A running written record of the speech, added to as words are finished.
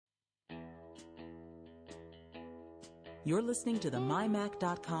You're listening to the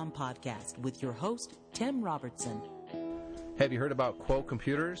MyMac.com podcast with your host, Tim Robertson. Have you heard about Quo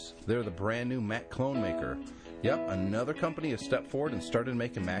Computers? They're the brand new Mac clone maker. Yep, another company has stepped forward and started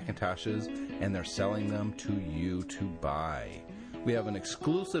making Macintoshes, and they're selling them to you to buy. We have an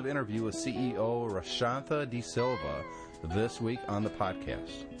exclusive interview with CEO Rashantha De Silva this week on the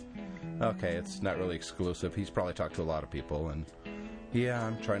podcast. Okay, it's not really exclusive. He's probably talked to a lot of people, and yeah,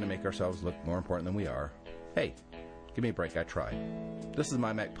 I'm trying to make ourselves look more important than we are. Hey, give me a break. I tried. This is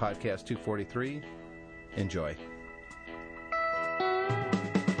My Mac Podcast 243. Enjoy.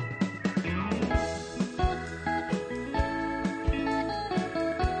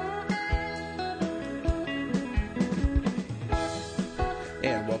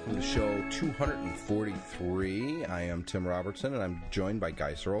 And welcome to show 243. I am Tim Robertson, and I'm joined by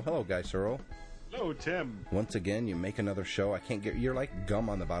Guy Searle. Hello, Guy Searle. Hello, Tim. Once again, you make another show. I can't get... You're like gum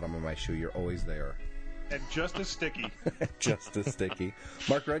on the bottom of my shoe. You're always there. And just as sticky. Just as sticky.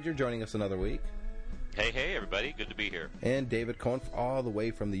 Mark Rudd, joining us another week. Hey, everybody. Good to be here. And David Cohen, all the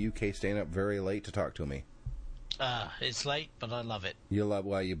way from the UK, staying up very late to talk to me. It's late, but I love it. You love...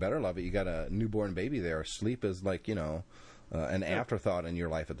 Well, you better love it. You got a newborn baby there. Sleep is like, an afterthought in your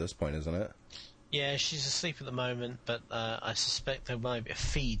life at this point, isn't it? Yeah, she's asleep at the moment, but I suspect there might be a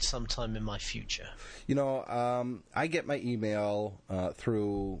feed sometime in my future. I get my email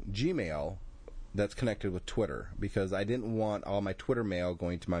through Gmail that's connected with Twitter, because I didn't want all my Twitter mail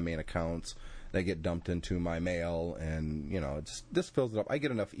going to my main accounts that get dumped into my mail, and, this fills it up. I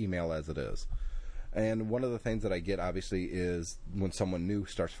get enough email as it is. And one of the things that I get, obviously, is when someone new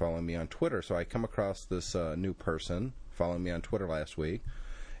starts following me on Twitter. So I come across this new person following me on Twitter last week.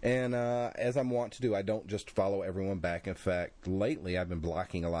 And as I'm wont to do, I don't just follow everyone back. In fact, lately I've been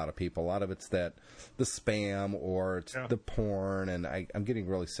blocking a lot of people. A lot of it's the spam or it's the porn, and I'm getting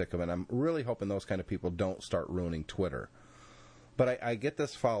really sick of it. I'm really hoping those kind of people don't start ruining Twitter. But I get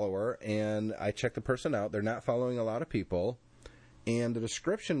this follower, and I check the person out. They're not following a lot of people, and the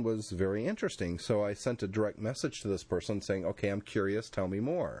description was very interesting. So I sent a direct message to this person saying, okay, I'm curious, tell me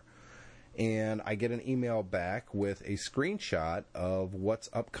more. And I get an email back with a screenshot of what's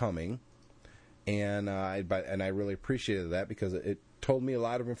upcoming, and I really appreciated that, because it told me a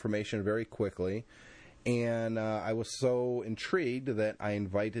lot of information very quickly, and I was so intrigued that I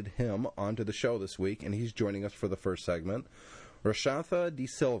invited him onto the show this week, and he's joining us for the first segment. Rashantha De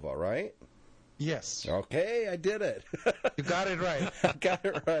Silva, right? Yes. Okay, I did it. You got it right. I got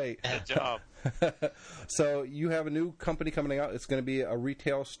it right. Good job. So you have a new company coming out. It's going to be a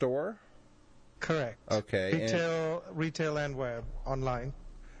retail store? Correct. Okay. Retail and web, online.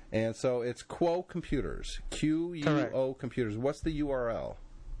 And so it's Quo Computers. Quo Computers. What's the URL?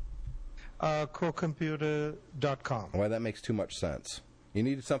 Quocomputer.com. Well, that makes too much sense. You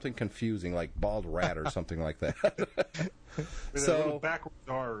needed something confusing, like Bald Rat or something like that. So, a little backwards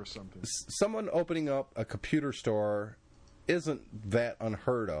R or something. Someone opening up a computer store isn't that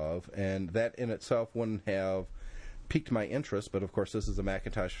unheard of, and that in itself wouldn't have piqued my interest, but of course this is a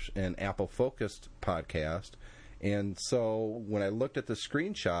Macintosh and Apple focused podcast, and so when I looked at the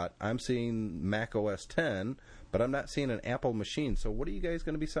screenshot, I'm seeing Mac OS X, but I'm not seeing an Apple machine. So what are you guys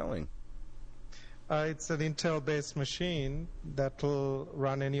going to be selling? It's an Intel-based machine that will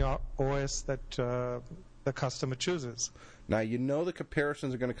run any OS that the customer chooses. Now, the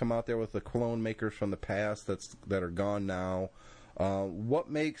comparisons are going to come out there with the clone makers from the past that are gone now. What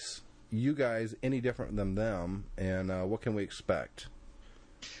makes you guys any different than them, and what can we expect?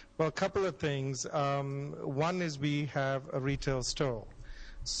 Well, a couple of things. One is we have a retail store.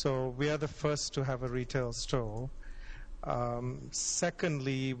 So we are the first to have a retail store.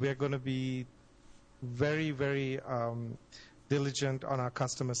 Secondly, we're going to be very, very diligent on our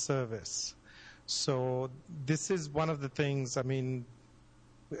customer service. So this is one of the things, I've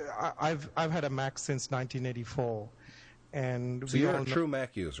had a Mac since 1984. And so you're a true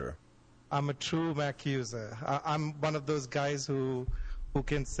Mac user. I'm a true Mac user. I'm one of those guys who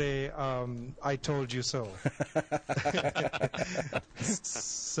can say, I told you so.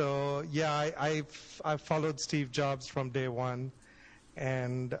 So, yeah, I followed Steve Jobs from day one.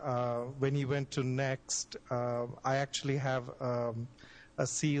 And when he went to Next, I actually have a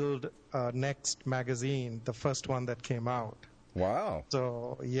sealed Next magazine, the first one that came out. Wow.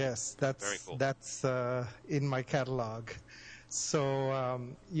 So, yes, that's in my catalog. So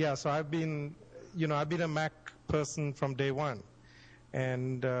so I've been a Mac person from day one,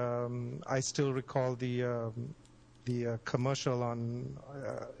 and I still recall the commercial on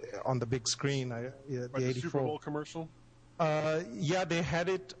the big screen. The 84 Super Bowl commercial. Yeah, they had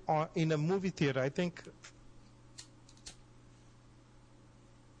it in a movie theater, I think.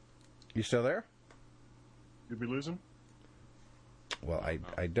 You still there? Did we lose him? Well,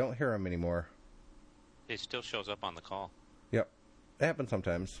 I don't hear him anymore. He still shows up on the call. Yep, it happens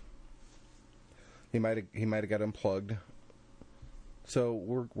sometimes. He might have got unplugged. So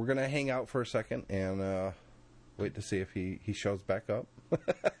we're gonna hang out for a second and wait to see if he shows back up.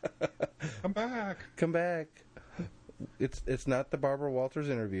 Come back. It's not the Barbara Walters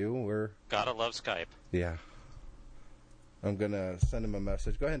interview. Gotta love Skype. Yeah. I'm gonna send him a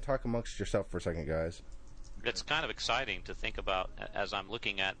message. Go ahead and talk amongst yourself for a second, guys. It's kind of exciting to think about as I'm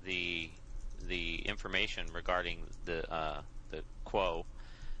looking at the information regarding the Quo.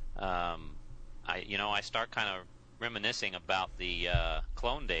 I start kind of reminiscing about the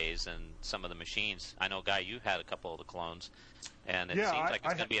clone days and some of the machines. I know, Guy, you had a couple of the clones, and it seems like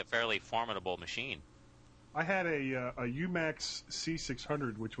it's going to be a fairly formidable machine. I had a UMAX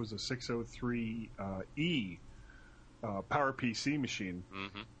C600, which was a 603E PowerPC machine,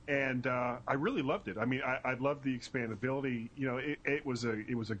 and I really loved it. I mean, I loved the expandability. You know, it was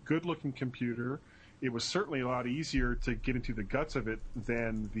a good-looking computer. It was certainly a lot easier to get into the guts of it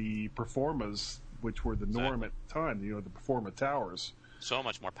than the Performas, which were the norm at the time. You know, the Performa towers. So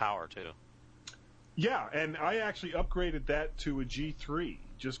much more power too. Yeah, and I actually upgraded that to a G3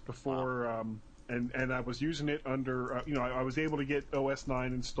 just before. Wow. And I was using it under, I was able to get OS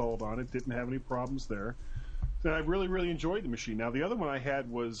 9 installed on it. Didn't have any problems there. And I really, really enjoyed the machine. Now, the other one I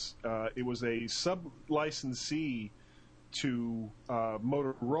had was, it was a sub-licensee to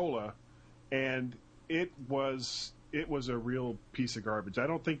Motorola, and it was a real piece of garbage. I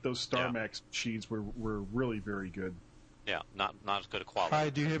don't think those StarMax machines were really very good. Yeah, not as good a quality. Hi,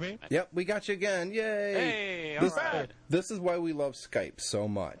 do you hear me? Yep, we got you again. Yay! Hey, all right. This is why we love Skype so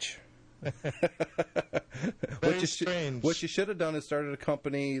much. Very strange. What you should have done is started a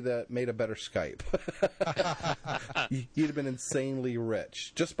company that made a better Skype. You'd have been insanely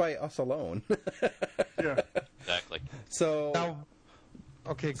rich just by us alone. Yeah, exactly. So, now,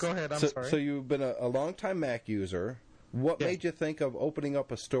 okay, go ahead. I'm sorry. So you've been a long-time Mac user. What made you think of opening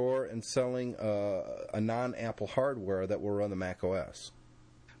up a store and selling a non-Apple hardware that will run the Mac OS?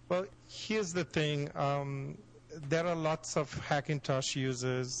 Well, here's the thing. There are lots of Hackintosh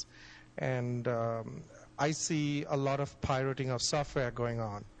users, and I see a lot of pirating of software going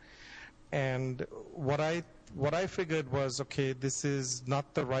on. And what I figured was, okay, this is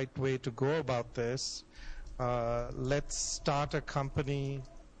not the right way to go about this. Let's start a company.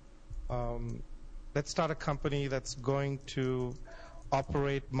 Let's start a company that's going to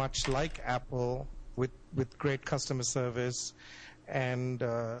operate much like Apple with great customer service, and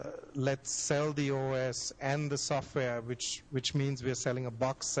let's sell the OS and the software, which means we're selling a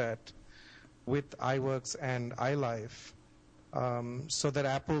box set with iWorks and iLife, so that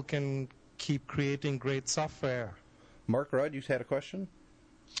Apple can keep creating great software. Mark Rudd, you had a question?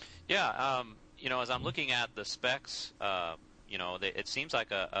 Yeah, as I'm looking at the specs, it seems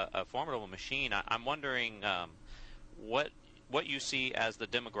like a formidable machine. I'm wondering what you see as the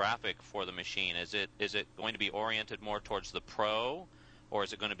demographic for the machine. Is it going to be oriented more towards the pro, or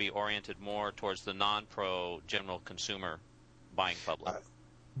is it going to be oriented more towards the non-pro general consumer buying public?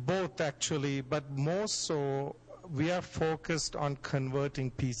 Both, actually, but more so, we are focused on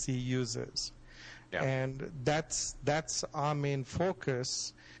converting PC users. Yeah. And that's our main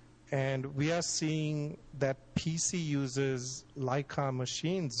focus. And we are seeing that PC users like our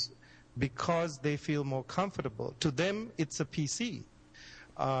machines because they feel more comfortable. To them, it's a PC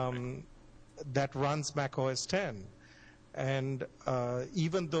that runs Mac OS X. And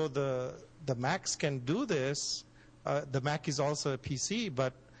even though the Macs can do this, the Mac is also a PC,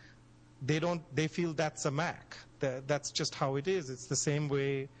 but they feel that's a Mac. That's just how it is. It's the same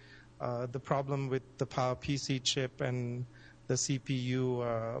way the problem with the PowerPC chip and the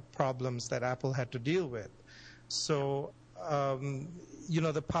CPU problems that Apple had to deal with. So,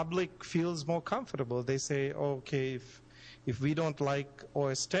 the public feels more comfortable. They say, okay, if we don't like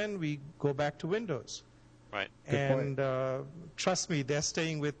OS X, we go back to Windows. Right. And trust me, they're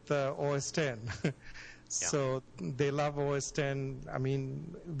staying with OS X. So they love OS X. I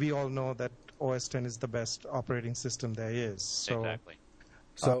mean, we all know that OS X is the best operating system there is. So, exactly.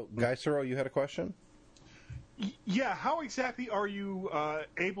 So, Guy Serro, you had a question? Yeah, how exactly are you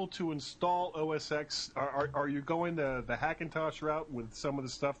able to install OS X? Are you going the Hackintosh route with some of the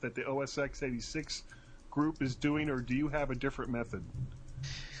stuff that the OS X86 group is doing, or do you have a different method?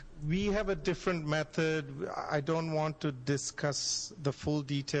 We have a different method. I don't want to discuss the full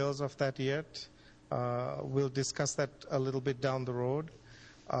details of that yet. We'll discuss that a little bit down the road.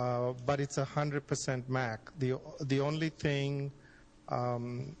 But it's 100% Mac. The only thing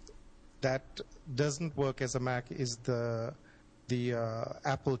that doesn't work as a Mac is the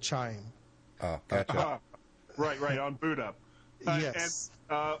Apple Chime. Oh, gotcha. Right, on boot up. Yes.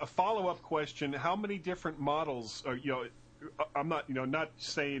 And a follow-up question: how many different models? I'm not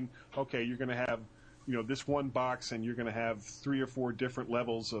saying okay, you're going to have this one box and you're going to have 3 or 4 different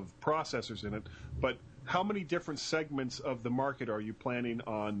levels of processors in it, but how many different segments of the market are you planning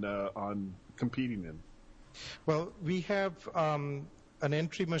on competing in? Well, we have an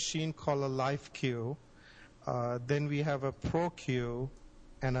entry machine called a Live Q. Then we have a Pro Q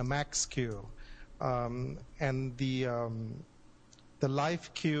and a Max Q. And the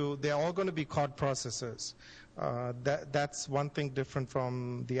Live Q, they're all going to be quad processors. That's one thing different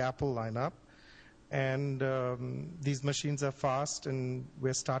from the Apple lineup. And these machines are fast, and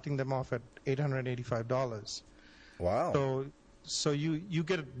we're starting them off at $885. Wow. So you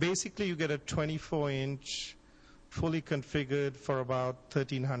get a 24-inch fully configured for about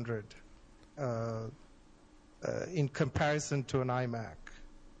 $1,300 in comparison to an iMac.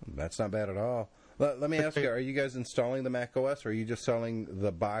 That's not bad at all. Let me ask you, are you guys installing the Mac OS, or are you just selling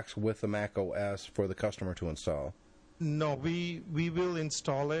the box with the Mac OS for the customer to install? No, we will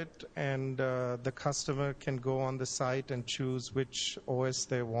install it, and the customer can go on the site and choose which OS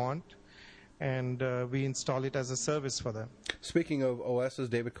they want, and we install it as a service for them. Speaking of OSs,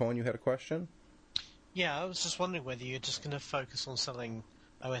 David Cohen, you had a question? Yeah, I was just wondering whether you're just going to focus on selling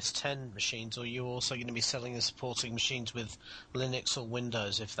OS 10 machines, or you're also going to be selling and supporting machines with Linux or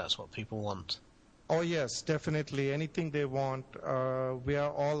Windows, if that's what people want. Oh, yes, definitely. Anything they want. We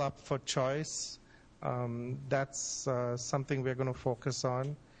are all up for choice. That's something we're going to focus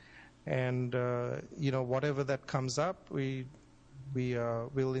on. And, whatever that comes up,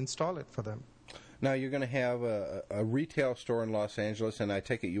 we'll install it for them. Now, you're going to have a retail store in Los Angeles, and I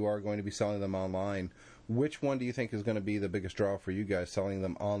take it you are going to be selling them online. Which one do you think is going to be the biggest draw for you guys, selling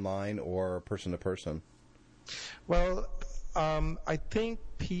them online or person-to-person? Well, I think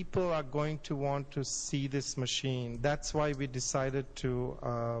people are going to want to see this machine. That's why we decided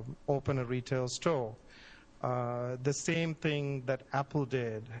to open a retail store. The same thing that Apple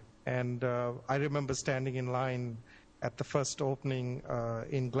did. And I remember standing in line at the first opening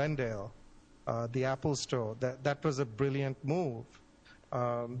in Glendale, the Apple store. That was a brilliant move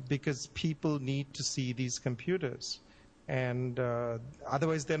because people need to see these computers. And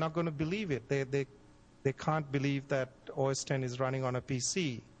otherwise, they're not going to believe it. They can't believe that OS X is running on a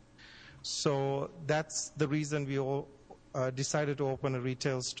PC. So that's the reason we all decided to open a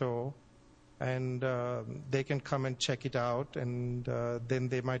retail store, and they can come and check it out, and then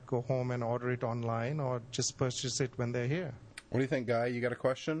they might go home and order it online or just purchase it when they're here. What do you think, Guy? You got a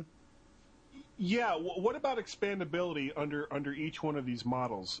question? Yeah. What about expandability under each one of these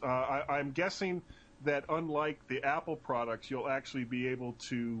models? I'm guessing that unlike the Apple products, you'll actually be able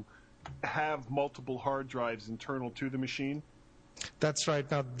to have multiple hard drives internal to the machine? That's right.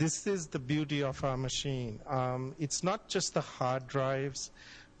 Now, this is the beauty of our machine. It's not just the hard drives,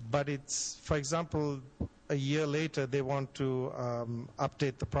 but it's, for example, a year later, they want to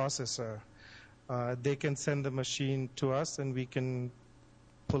update the processor. They can send the machine to us, and we can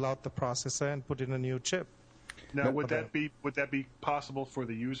pull out the processor and put in a new chip. Now, would that be possible for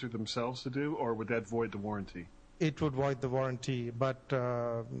the user themselves to do, or would that void the warranty? It would void the warranty, but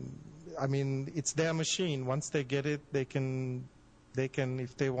it's their machine. Once they get it, they can,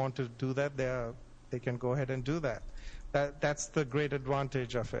 if they want to do that, they can go ahead and do that. That's the great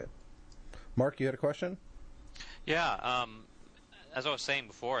advantage of it. Mark, you had a question? Yeah. As I was saying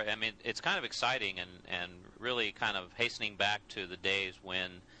before, it's kind of exciting and really kind of hastening back to the days when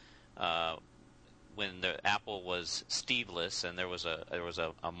the Apple was Steveless and there was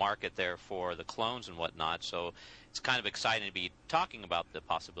a market there for the clones and whatnot. So it's kind of exciting to be talking about the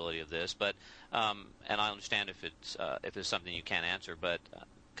possibility of this. But and I understand if it's something you can't answer, but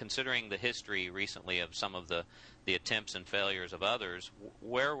considering the history recently of some of the attempts and failures of others,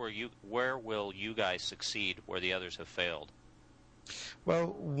 where will you guys succeed where the others have failed?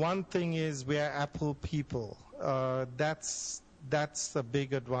 Well, one thing is we are Apple people. That's a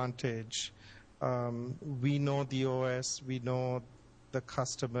big advantage. We know the OS, we know the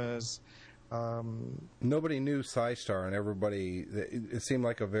customers. Nobody knew SciStar, and everybody. It seemed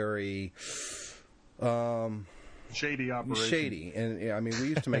like a very shady operation. Shady, and we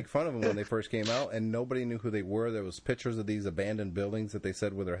used to make fun of them when they first came out, and nobody knew who they were. There was pictures of these abandoned buildings that they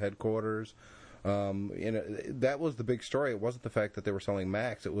said were their headquarters. That was the big story. It wasn't the fact that they were selling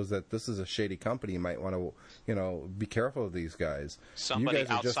Macs. It was that this is a shady company. You might want to, be careful of these guys. Somebody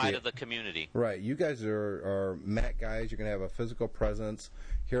outside of the community. Right. You guys are Mac guys. You're going to have a physical presence.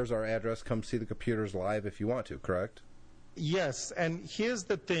 Here's our address. Come see the computers live if you want to, correct? Yes, and here's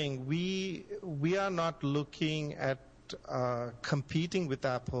the thing. We are not looking at competing with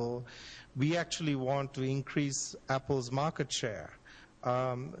Apple. We actually want to increase Apple's market share.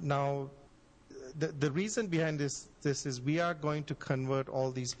 Now, the reason behind this is we are going to convert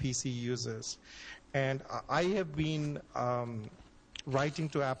all these PC users. And I have been writing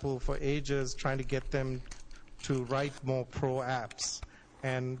to Apple for ages, trying to get them to write more pro apps.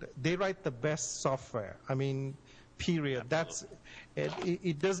 And they write the best software. I mean, period.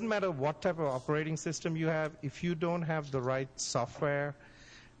 It doesn't matter what type of operating system you have. If you don't have the right software,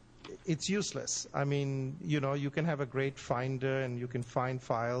 it's useless. I mean, you can have a great Finder and you can find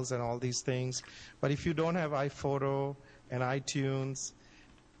files and all these things. But if you don't have iPhoto and iTunes,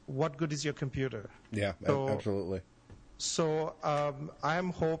 what good is your computer? Yeah, absolutely. So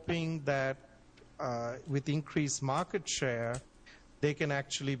I'm hoping that with increased market share, they can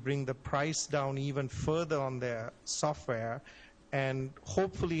actually bring the price down even further on their software and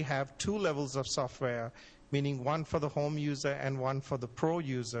hopefully have two levels of software, meaning one for the home user and one for the pro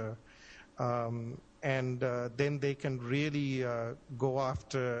user. And then they can really go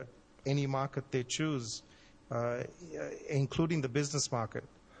after any market they choose, including the business market.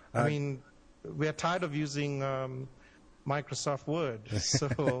 I mean, we're tired of using Microsoft Word.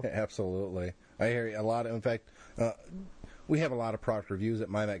 So Absolutely. I hear you a lot. In fact, we have a lot of product reviews at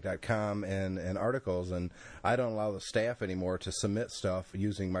mymac.com and articles, and I don't allow the staff anymore to submit stuff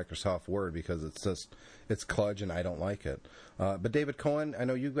using Microsoft Word because it's kludge and I don't like it. But David Cohen, I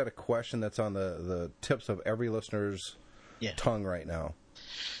know you've got a question that's on the tips of every listener's tongue right now.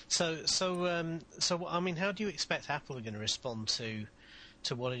 So I mean, how do you expect Apple are going to respond to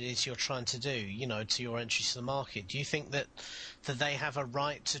what it is you're trying to do, to your entry to the market? Do you think that they have a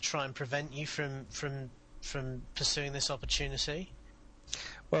right to try and prevent you from pursuing this opportunity?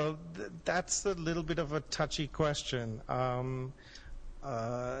 Well, that's a little bit of a touchy question. I mean,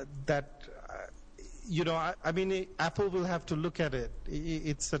 Apple will have to look at it.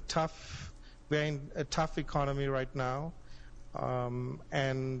 We're in a tough economy right now,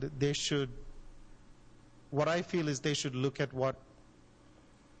 and what I feel is they should look at what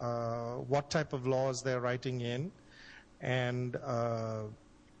type of laws they're writing in, and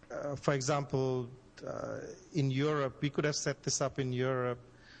for example, in Europe, we could have set this up in Europe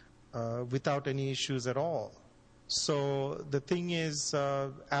without any issues at all. So the thing is,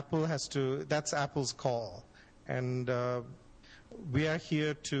 that's Apple's call. And we are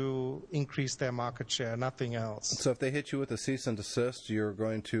here to increase their market share, nothing else. So if they hit you with a cease and desist, you're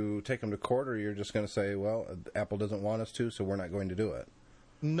going to take them to court, or you're just going to say, well, Apple doesn't want us to, so we're not going to do it?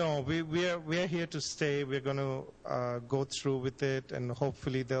 No, we are here to stay. We're going to go through with it, and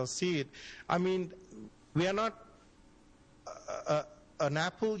hopefully they'll see it. I mean, we are not an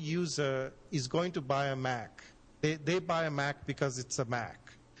Apple user is going to buy a Mac. They buy a Mac because it's a Mac,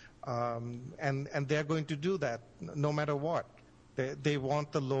 and they're going to do that no matter what. They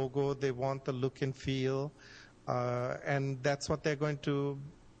want the logo, they want the look and feel, and that's what they're going to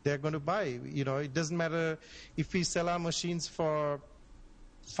buy. It doesn't matter if we sell our machines for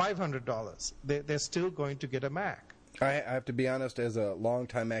 $500. They're still going to get a Mac. I have to be honest, as a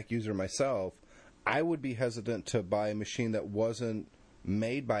longtime Mac user myself, I would be hesitant to buy a machine that wasn't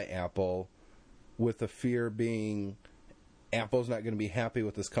made by Apple, with the fear being Apple's not going to be happy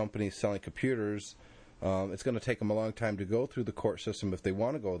with this company selling computers. It's going to take them a long time to go through the court system if they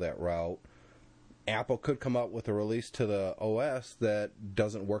want to go that route. Apple could come up with a release to the OS that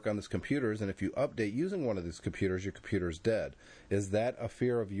doesn't work on these computers, and if you update using one of these computers, your computer's dead. Is that a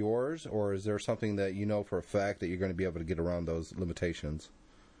fear of yours, or is there something that you know for a fact that you're going to be able to get around those limitations?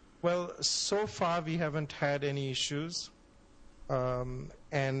 Well, so far we haven't had any issues, I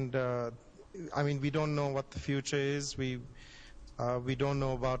mean, we don't know what the future is. We don't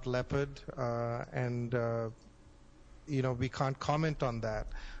know about Leopard, and we can't comment on that.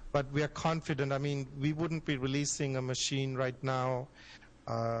 But we are confident. I mean, we wouldn't be releasing a machine right now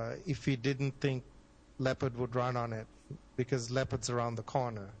if we didn't think Leopard would run on it, because Leopard's around the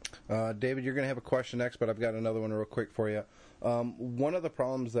corner. David, you're going to have a question next, but I've got another one real quick for you. One of the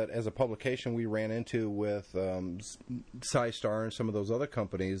problems that, as a publication, we ran into with SciStar and some of those other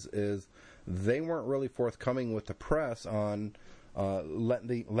companies is they weren't really forthcoming with the press on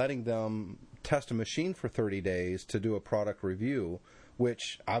letting them test a machine for 30 days to do a product review,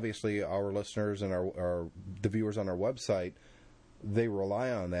 which obviously our listeners and the viewers on our website, they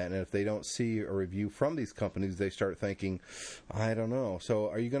rely on that. And if they don't see a review from these companies, they start thinking, I don't know. So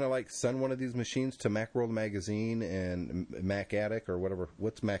are you going to send one of these machines to Macworld Magazine and Mac Addict or whatever?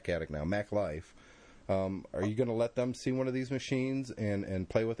 What's Mac Addict now? Mac Life. Are you going to let them see one of these machines and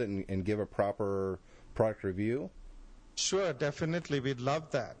play with it and give a proper product review? Sure, definitely. We'd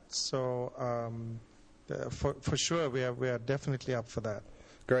love that. So for sure, we are definitely up for that.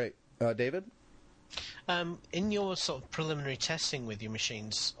 Great. David? In your sort of preliminary testing with your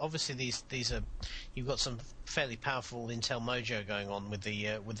machines, obviously these are, you've got some fairly powerful Intel Mojo going on with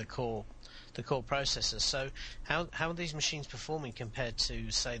the core processors. So how are these machines performing compared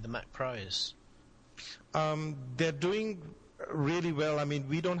to, say, the Mac Pros? They're doing really well. I mean,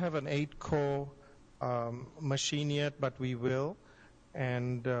 we don't have an 8-core machine yet, but we will.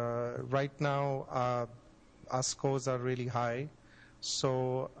 And right now, our scores are really high.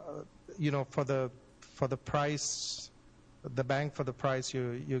 So, for the price, the bang for the price,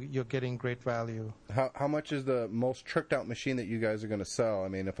 you're getting great value. How much is the most tricked out machine that you guys are going to sell? I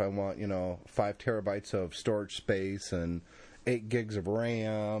mean, if I want 5 terabytes of storage space and 8 gigs of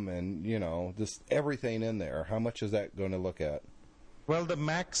RAM and just everything in there, how much is that going to look at? Well, the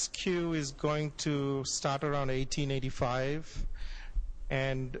Max-Q is going to start around $1,885,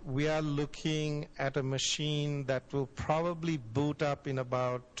 and we are looking at a machine that will probably boot up in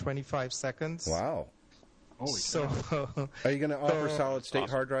about 25 seconds. Wow. So, are you going to offer solid-state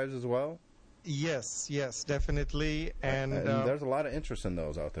hard drives as well? Yes, definitely. And there's a lot of interest in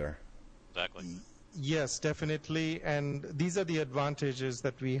those out there. Exactly. Yes, definitely. And these are the advantages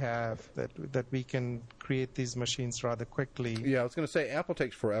that we have, that we can create these machines rather quickly. Yeah, I was going to say, Apple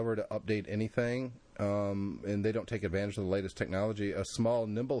takes forever to update anything, and they don't take advantage of the latest technology. A small,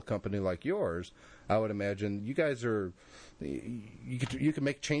 nimble company like yours, I would imagine, you guys are... You can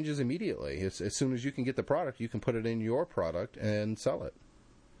make changes immediately. As soon as you can get the product, you can put it in your product and sell it.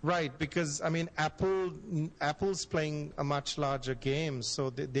 Right, because I mean, Apple's playing a much larger game, so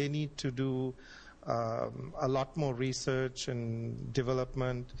they need to do a lot more research and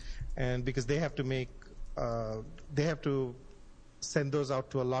development, and because they have to send those out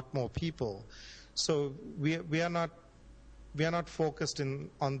to a lot more people. So we are not focused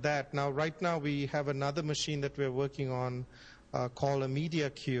on that. Now, right now, we have another machine that we're working on called a Media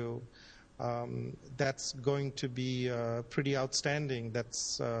Queue. That's going to be pretty outstanding.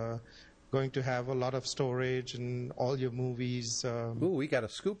 That's going to have a lot of storage and all your movies. Ooh, we got a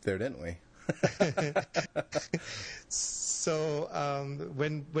scoop there, didn't we? So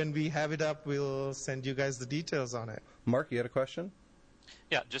when we have it up, we'll send you guys the details on it. Mark, you had a question?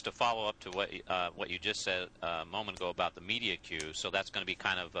 Yeah, just to follow up to what you just said a moment ago about the Media Queue. So that's going to be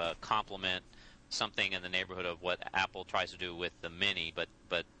kind of a complement, something in the neighborhood of what Apple tries to do with the Mini, but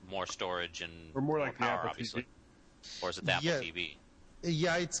more storage and or more like power, the Apple obviously. TV. Or is it the Apple TV?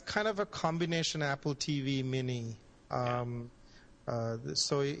 Yeah, it's kind of a combination Apple TV Mini.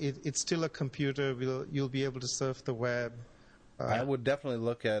 So it's still a computer. You'll be able to surf the web. I would definitely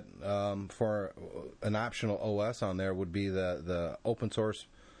look at, for an optional OS on there, would be the open source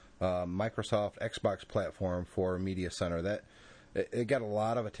Microsoft Xbox platform for Media Center. That it got a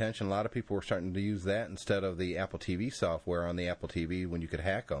lot of attention. A lot of people were starting to use that instead of the Apple TV software on the Apple TV when you could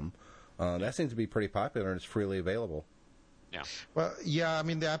hack them. That seems to be pretty popular, and it's freely available. Yeah. Well, yeah, I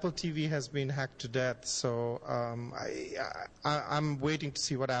mean, the Apple TV has been hacked to death, so I'm waiting to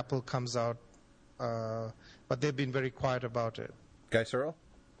see what Apple comes out, but they've been very quiet about it. Guy Searle?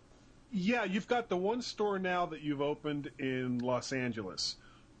 Yeah, you've got the one store now that you've opened in Los Angeles.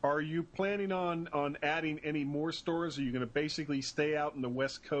 Are you planning on adding any more stores? Are you going to basically stay out in the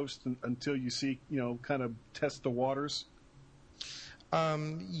West Coast until you see, kind of test the waters?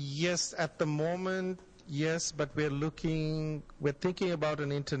 Yes, at the moment, yes, but we're thinking about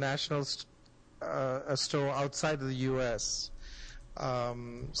an international a store outside of the U.S.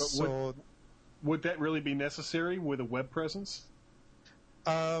 Would that really be necessary with a web presence?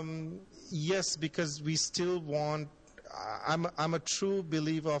 Yes, because we still want. I'm a true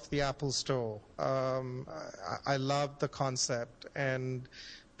believer of the Apple Store. I love the concept, and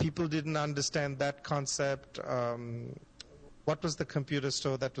people didn't understand that concept. What was the computer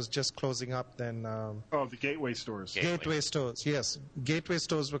store that was just closing up then? The Gateway stores. Gateway stores, yes. Gateway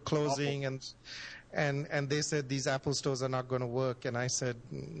stores were closing, and they said these Apple stores are not going to work. And I said,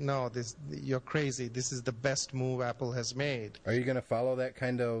 no, you're crazy. This is the best move Apple has made. Are you going to follow that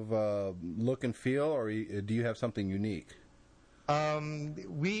kind of look and feel, or do you have something unique?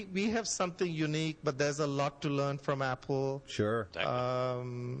 We have something unique, but there's a lot to learn from Apple. Sure. They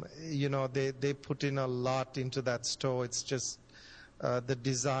put in a lot into that store. It's just the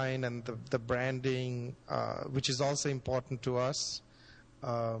design and the branding, which is also important to us.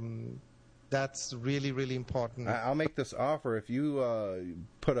 That's really, really important. I'll make this offer. If you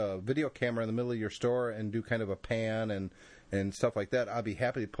put a video camera in the middle of your store and do kind of a pan and stuff like that, I'll be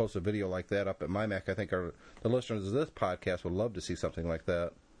happy to post a video like that up at my Mac. I think the listeners of this podcast would love to see something like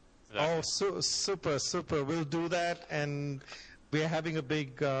that. Oh, super. We'll do that, and we're having a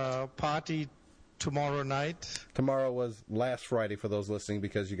big party tomorrow night. Tomorrow was last Friday for those listening,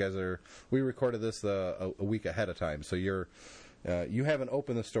 because you guys we recorded this a week ahead of time, so you haven't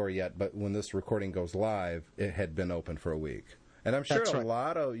opened the store yet, but when this recording goes live, it had been open for a week. And I'm sure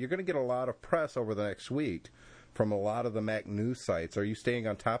you're going to get a lot of press over the next week from a lot of the Mac news sites. Are you staying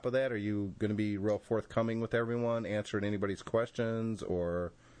on top of that? Are you going to be real forthcoming with everyone, answering anybody's questions,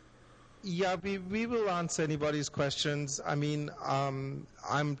 or? Yeah, we will answer anybody's questions. I mean, I'm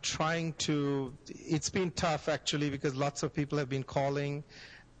trying to. It's been tough actually, because lots of people have been calling,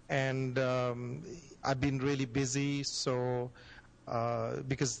 and I've been really busy. So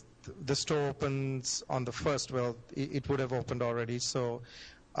because the store opens on the 1st, well, it would have opened already. So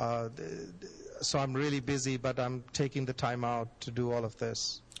I'm really busy, but I'm taking the time out to do all of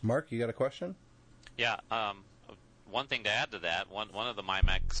this. Mark, you got a question? Yeah. One thing to add to that, one of the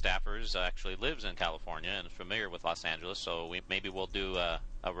MyMac staffers actually lives in California and is familiar with Los Angeles, so maybe we'll do a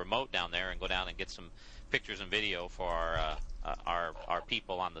remote down there and go down and get some pictures and video for our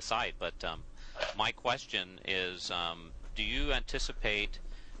people on the site. But my question is, do you anticipate,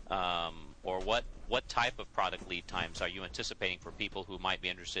 or what type of product lead times are you anticipating for people who might be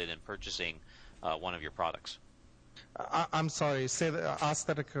interested in purchasing one of your products? I'm sorry. Ask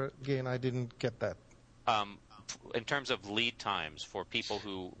that again. I didn't get that. In terms of lead times for people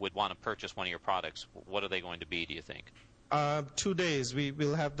who would want to purchase one of your products, what are they going to be, do you think? 2 days. We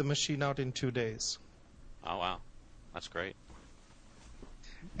will have the machine out in 2 days. Oh, wow. That's great.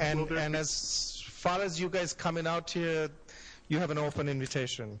 And as far as you guys coming out here, you have an open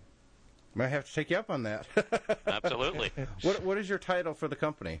invitation. Might have to take you up on that. Absolutely. What is your title for the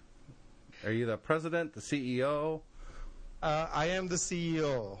company? Are you the president, the CEO? I am the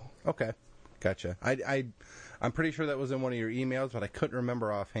CEO. Okay. Gotcha. I'm pretty sure that was in one of your emails, but I couldn't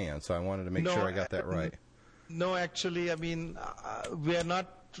remember offhand, so I wanted to make sure I got that right. No, actually, I mean, we are not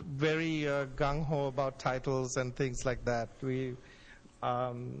very gung-ho about titles and things like that. We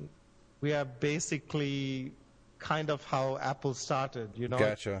are basically kind of how Apple started, you know.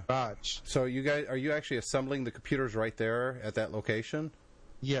 Gotcha. So are you actually assembling the computers right there at that location?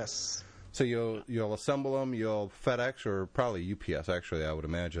 Yes. So you'll assemble them, you'll FedEx, or probably UPS, actually, I would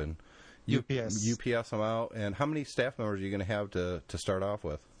imagine. UPS them out. And how many staff members are you going to have to start off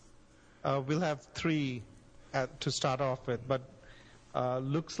with? We'll have 3 to start off with, but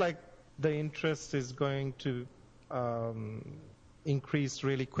looks like the interest is going to increase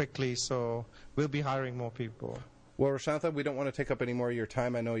really quickly, so we'll be hiring more people. Well, Rashantha, we don't want to take up any more of your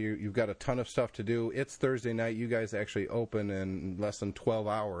time. I know you've got a ton of stuff to do. It's Thursday night. You guys actually open in less than 12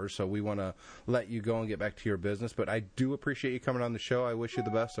 hours, so we want to let you go and get back to your business. But I do appreciate you coming on the show. I wish you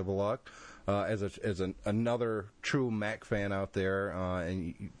the best of luck as another true Mac fan out there.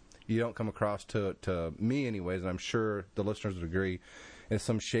 And you don't come across to me anyways, and I'm sure the listeners would agree, as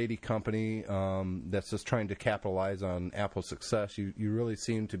some shady company that's just trying to capitalize on Apple's success. You really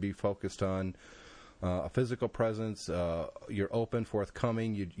seem to be focused on a physical presence. You're open,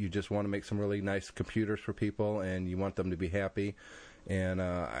 forthcoming. You just want to make some really nice computers for people, and you want them to be happy. And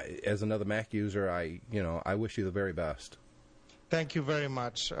as another Mac user, I wish you the very best. Thank you very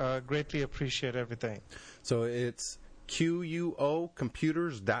much. Greatly appreciate everything. So it's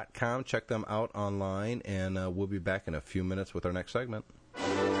QUOcomputers.com. Check them out online, and we'll be back in a few minutes with our next segment.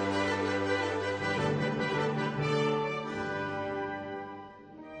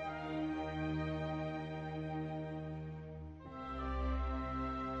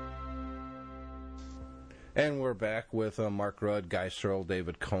 And we're back with Mark Rudd, Guy Searle,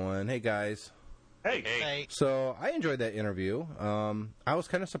 David Cohen. Hey, guys. Hey. So I enjoyed that interview. I was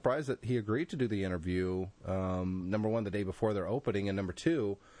kind of surprised that he agreed to do the interview, number one, the day before their opening, and number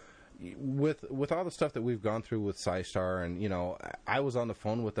two, with all the stuff that we've gone through with SciStar, and, I was on the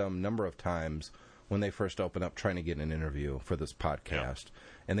phone with them a number of times when they first opened up trying to get an interview for this podcast,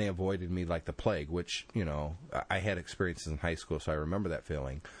 and they avoided me like the plague, which, I had experiences in high school, so I remember that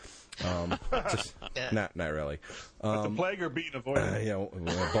feeling. Just not really. But the plague or being avoided?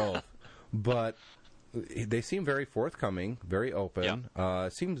 Both. But they seem very forthcoming, very open.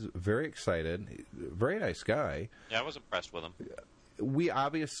 Seems very excited. Very nice guy. Yeah, I was impressed with him. We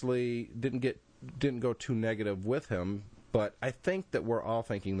obviously didn't go too negative with him, but I think that we're all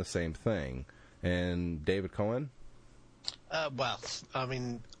thinking the same thing. And David Cohen? Well, I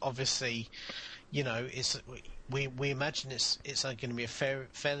mean, obviously, we imagine it's going to be a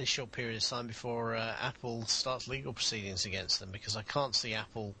fairly short period of time before Apple starts legal proceedings against them, because I can't see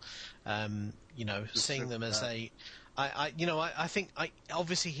Apple, seeing them as I think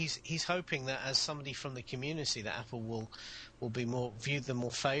obviously he's hoping that as somebody from the community that Apple will be viewed them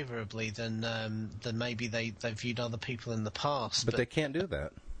more favourably than maybe they viewed other people in the past. But they can't do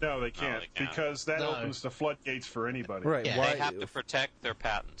that. No, they can't, because that opens the floodgates for anybody. Right. Yeah. They have to protect their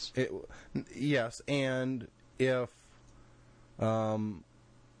patents. Yes, and if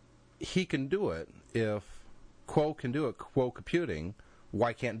he can do it, if Quo can do it, Quo Computing,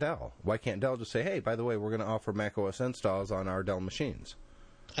 why can't Dell? Why can't Dell just say, hey, by the way, we're going to offer Mac OS installs on our Dell machines?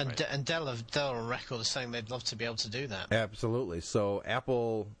 And, right. And Dell on record is saying they'd love to be able to do that. Absolutely. So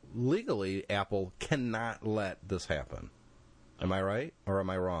legally, Apple cannot let this happen. Am I right or am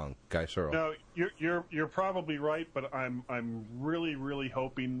I wrong, Guy Serle? No, you're probably right, but I'm really, really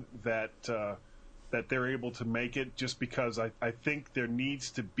hoping that that they're able to make it, just because I think there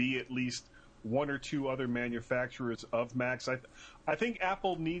needs to be at least one or two other manufacturers of Macs. I think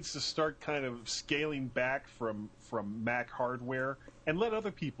Apple needs to start kind of scaling back from Mac hardware and let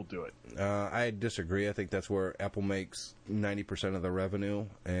other people do it. I disagree. I think that's where Apple makes 90% of the revenue,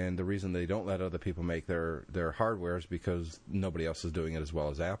 and the reason they don't let other people make their hardware is because nobody else is doing it as well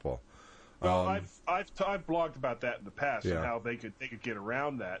as Apple. Well, I've blogged about that in the past, and how they could get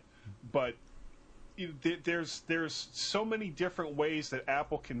around that, but there's so many different ways that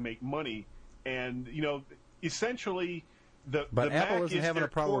Apple can make money, and essentially. But Apple isn't having a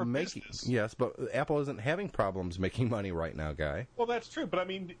problem making. Yes, but Apple isn't having problems making money right now, Guy. Well, that's true. But I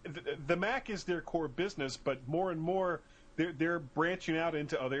mean, the Mac is their core business. But more and more, they're branching out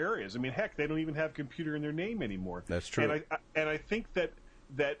into other areas. I mean, heck, they don't even have computer in their name anymore. That's true. And I think that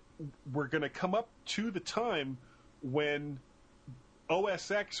we're going to come up to the time when OS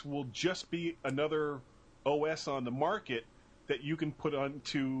X will just be another OS on the market that you can put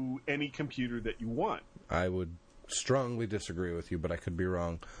onto any computer that you want. I would strongly disagree with you, but I could be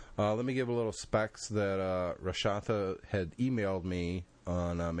wrong. Let me give a little specs that Rashata had emailed me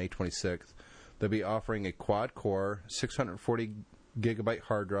on May 26th. They'll be offering a quad-core, 640 gigabyte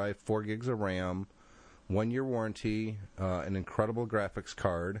hard drive, 4 gigs of RAM, 1-year warranty, an incredible graphics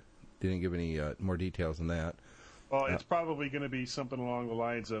card. Didn't give any more details than that. Well, it's probably going to be something along the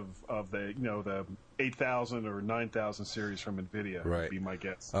lines of the the 8000 or 9000 series from NVIDIA. Right. Would be my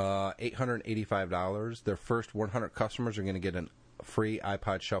guess. $885. Their first 100 customers are going to get a free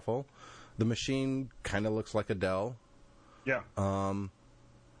iPod Shuffle. The machine kind of looks like a Dell. Yeah. I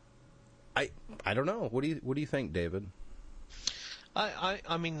don't know. What do you think, David?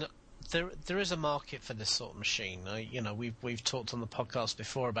 I mean, there is a market for this sort of machine. We've talked on the podcast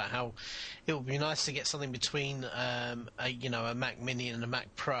before about how it would be nice to get something between a Mac Mini and a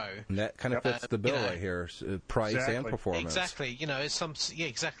Mac Pro. And that kind of fits the bill right here, price and performance. Exactly.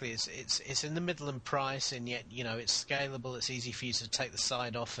 Exactly. It's in the middle in price, and yet it's scalable. It's easy for you to take the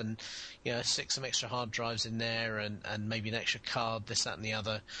side off and stick some extra hard drives in there and maybe an extra card, this, that, and the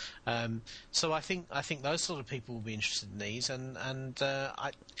other. So I think those sort of people will be interested in these, and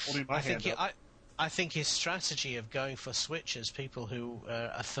I think his strategy of going for switchers, people who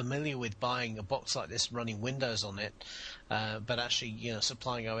are familiar with buying a box like this running Windows on it, but actually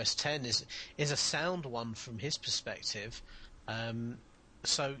supplying OS X is a sound one from his perspective.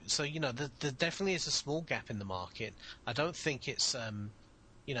 So there definitely is a small gap in the market. I don't think it's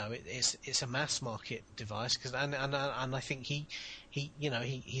it's a mass market device, and I think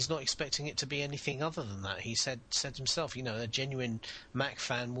he's not expecting it to be anything other than that. He said himself, a genuine Mac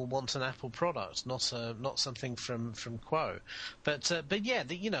fan will want an Apple product, not something from Quo. But yeah,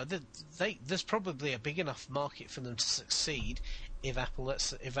 there's probably a big enough market for them to succeed if Apple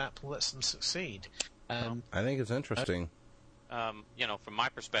lets them succeed. I think it's interesting. From my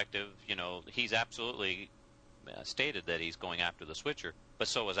perspective, he's absolutely stated that he's going after the switcher, but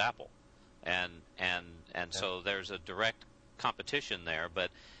so is Apple, and so there's a direct competition there. But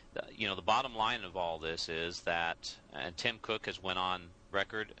the bottom line of all this is that, and Tim Cook has went on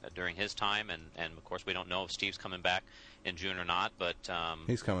record during his time, and of course we don't know if Steve's coming back in June or not, but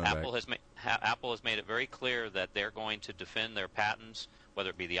he's coming Apple back. Apple has made it very clear that they're going to defend their patents,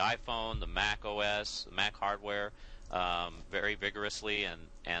 whether it be the iPhone, the Mac OS, the Mac hardware, very vigorously,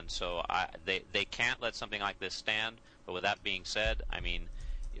 and so they can't let something like this stand. But with that being said, I mean,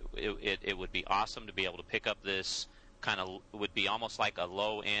 it would be awesome to be able to pick up this would be almost like a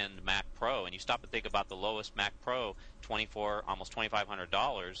low-end Mac Pro, and you stop and think about the lowest Mac Pro, almost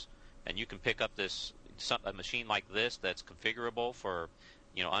 $2,500, and you can pick up a machine like this that's configurable for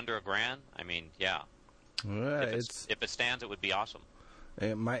under $1,000. I mean, yeah, if it stands, it would be awesome.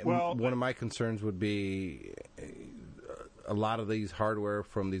 One of my concerns would be a lot of these hardware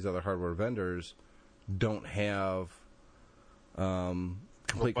from these other hardware vendors don't have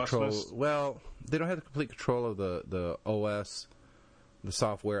complete control. Well, they don't have the complete control of the OS, the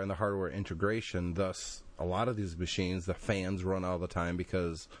software, and the hardware integration. Thus, a lot of these machines, the fans run all the time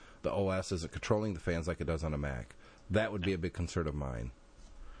because the OS isn't controlling the fans like it does on a Mac. That would be a big concern of mine.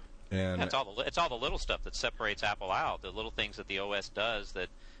 And it's all the little stuff that separates Apple out, the little things that the OS does that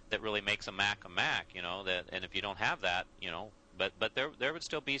really makes a Mac, you know, and if you don't have that, you know, but there would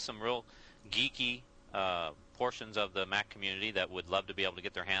still be some real geeky portions of the Mac community that would love to be able to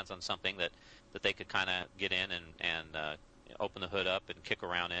get their hands on something that they could kind of get in and open the hood up and kick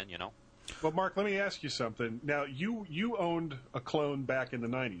around in, you know. Well, Mark, let me ask you something. Now, you owned a clone back in the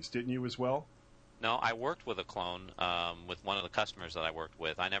 90s, didn't you as well? No, I worked with a clone with one of the customers that I worked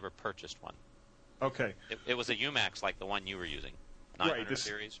with. I never purchased one. Okay. It was a UMax like the one you were using, 900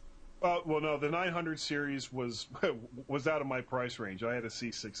 series. Well, no, the 900 series was out of my price range. I had a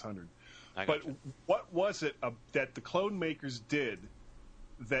C600. But what was it that the clone makers did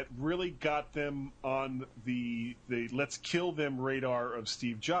that really got them on the let's kill them radar of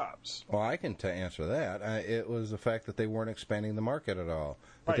Steve Jobs? Well, I can answer that. It was the fact that they weren't expanding the market at all.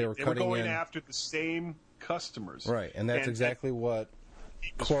 That They were going after the same customers. Right, and that's exactly what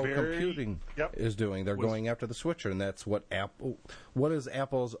Quo Computing is doing. They're going after the switcher, and that's what Apple. What is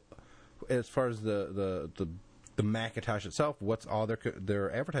Apple's, as far as the Macintosh itself? What's all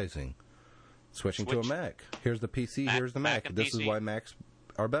their advertising? Switching to a Mac. Here's the PC. Here's the Mac. This is why Macs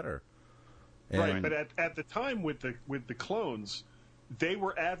are better. Right, but at the time with the clones, they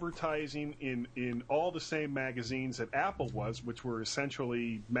were advertising in all the same magazines that Apple was, which were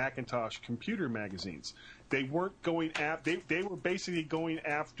essentially Macintosh computer magazines. They weren't going they were basically going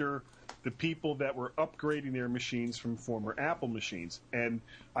after the people that were upgrading their machines from former Apple machines. And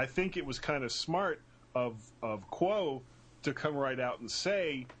I think it was kind of smart of Quo to come right out and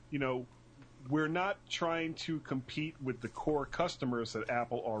say, you know, we're not trying to compete with the core customers that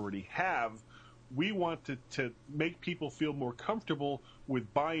Apple already have. We want to make people feel more comfortable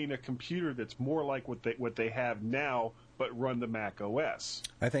with buying a computer that's more like what they have now, but run the Mac OS.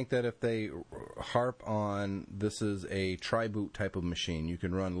 I think that if they harp on this is a tri-boot type of machine, you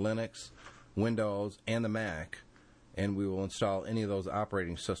can run Linux, Windows, and the Mac, and we will install any of those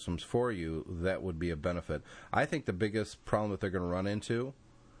operating systems for you, that would be a benefit. I think the biggest problem that they're going to run into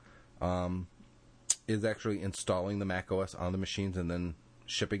is actually installing the Mac OS on the machines and then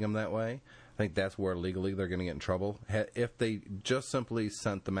shipping them that way. I think that's where legally they're going to get in trouble. If they just simply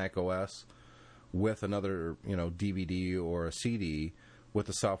sent the Mac OS with another, DVD or a CD with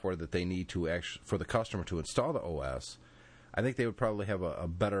the software that they need to for the customer to install the OS, I think they would probably have a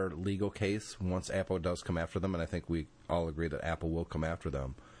better legal case once Apple does come after them, and I think we all agree that Apple will come after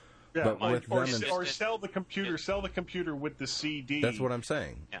them. Yeah, but or sell the computer with the CD. That's what I'm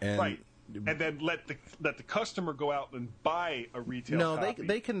saying. Yeah. Right. And then let the customer go out and buy a retail copy. No,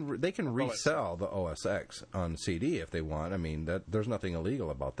 they can resell the OS X on CD if they want. I mean, there's nothing illegal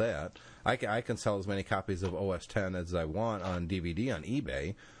about that. I can sell as many copies of OS X as I want on DVD on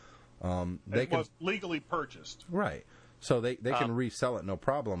eBay. It was legally purchased. Right. So they can resell it, no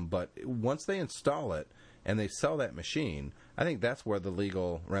problem. But once they install it and they sell that machine, I think that's where the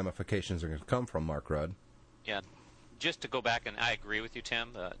legal ramifications are going to come from, Mark Rudd. Yeah. Just to go back, and I agree with you,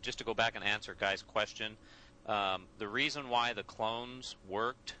 Tim, just to go back and answer Guy's question, the reason why the clones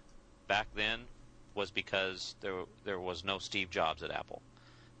worked back then was because there was no Steve Jobs at Apple.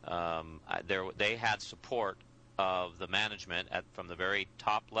 They had support of the management from the very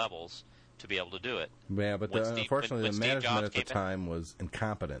top levels to be able to do it. Yeah, but unfortunately the management at the time was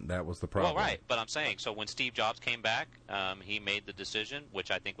incompetent. That was the problem. Well, right, but I'm saying, so when Steve Jobs came back, he made the decision,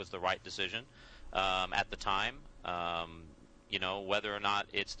 which I think was the right decision at the time. Whether or not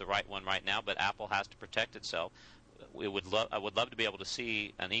it's the right one right now, but Apple has to protect itself. I would love to be able to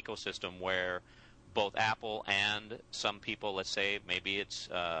see an ecosystem where both Apple and some people, let's say maybe it's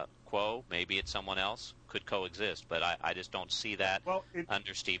Quo, maybe it's someone else, could coexist. But I just don't see that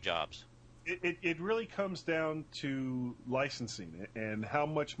under Steve Jobs. It really comes down to licensing and how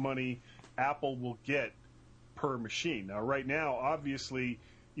much money Apple will get per machine. Now, right now, obviously,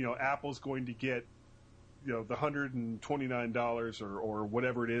 Apple's going to get the $129 or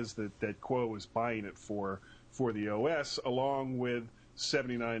whatever it is that Quo is buying it for the OS, along with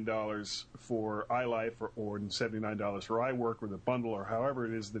 $79 for iLife or $79 for iWork or the bundle or however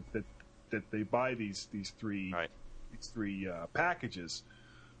it is that they buy these three packages.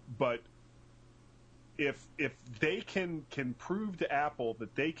 But if they can prove to Apple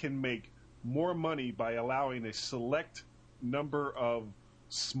that they can make more money by allowing a select number of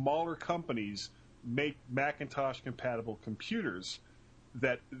smaller companies make Macintosh-compatible computers,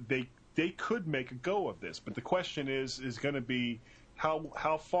 that they could make a go of this. But the question is going to be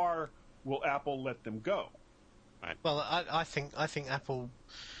how far will Apple let them go? Right. Well, I think Apple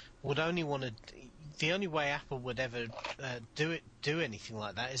would only want to. The only way Apple would ever do anything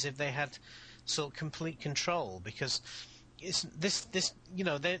like that is if they had sort of complete control, because this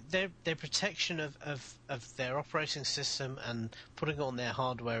their protection of their operating system and putting it on their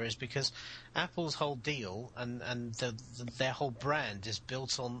hardware is because Apple's whole deal and their whole brand is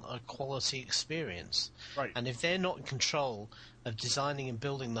built on a quality experience. Right. And if they're not in control of designing and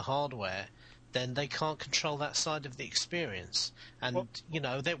building the hardware, then they can't control that side of the experience. And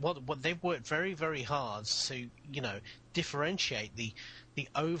they've worked very, very hard to differentiate the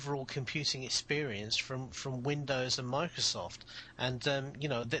overall computing experience from Windows and Microsoft. And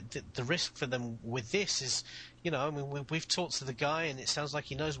the risk for them with this is, we've talked to the guy, and it sounds like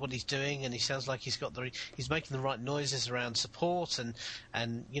he knows what he's doing, and he sounds like he's making the right noises around support, and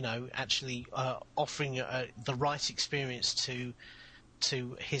actually offering the right experience to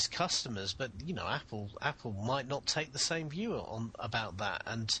his customers. But Apple might not take the same view about that.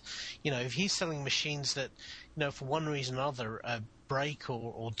 And if he's selling machines that for one reason or other break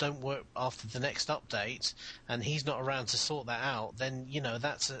or don't work after the next update, and he's not around to sort that out, then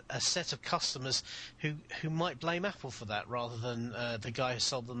that's a set of customers who might blame Apple for that rather than the guy who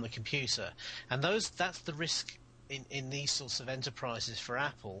sold them the computer. And that's the risk in these sorts of enterprises for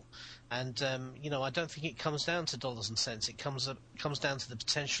Apple. And I don't think it comes down to dollars and cents. It comes down to the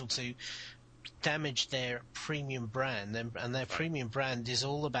potential to damage their premium brand, and their premium brand is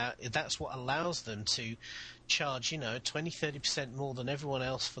all about, that's what allows them to charge 20-30% more than everyone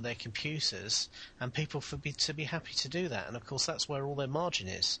else for their computers, and people to be happy to do that. And of course that's where all their margin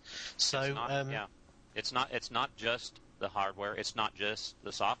is. So it's not just the hardware, it's not just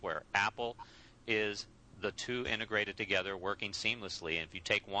the software. Apple is the two integrated together, working seamlessly. And if you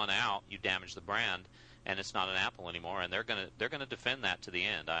take one out, you damage the brand, and it's not an Apple anymore. And they're gonna defend that to the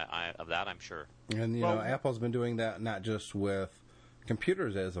end. Of that, I'm sure. And Apple's been doing that not just with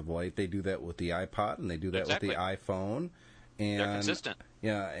computers as of late. They do that with the iPod, and they do that with the iPhone. And they're consistent.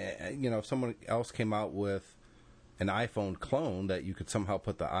 If someone else came out with an iPhone clone that you could somehow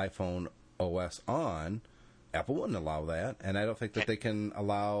put the iPhone OS on, Apple wouldn't allow that. And I don't think that they can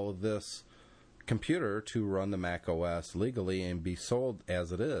allow this computer to run the Mac OS legally and be sold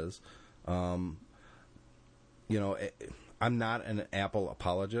as it is. I'm not an Apple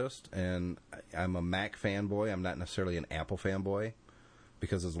apologist, and I'm a Mac fanboy. I'm not necessarily an Apple fanboy,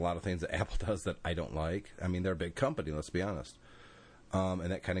 because there's a lot of things that Apple does that I don't like. I mean, they're a big company, let's be honest.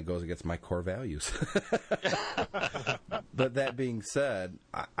 And that kind of goes against my core values. But that being said,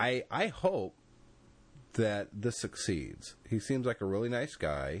 I hope that this succeeds. He seems like a really nice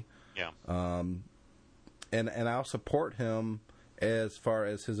guy. Yeah. And I'll support him as far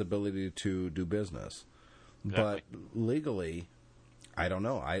as his ability to do business. Exactly. But legally, I don't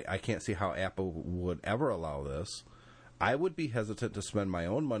know. I can't see how Apple would ever allow this. I would be hesitant to spend my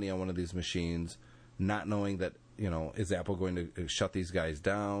own money on one of these machines, not knowing that, is Apple going to shut these guys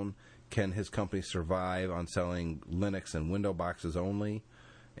down? Can his company survive on selling Linux and Windows boxes only,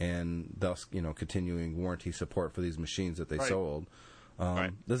 and thus, continuing warranty support for these machines that they sold?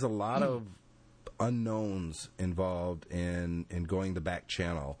 There's a lot of unknowns involved in going the back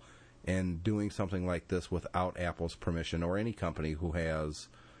channel and doing something like this without Apple's permission, or any company who has,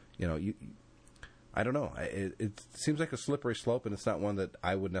 I don't know. It seems like a slippery slope, and it's not one that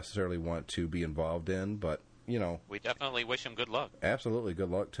I would necessarily want to be involved in, but, we definitely wish him good luck. Absolutely,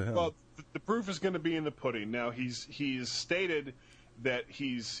 good luck to him. Well, the proof is going to be in the pudding. Now, he's stated that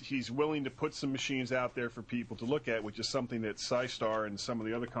he's willing to put some machines out there for people to look at, which is something that SciStar and some of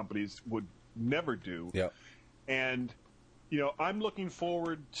the other companies would never do. Yep. And I'm looking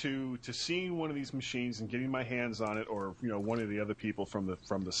forward to seeing one of these machines and getting my hands on it, or one of the other people from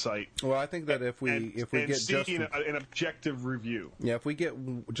the site. Well, I think that if we get seeing an objective review. Yeah, if we get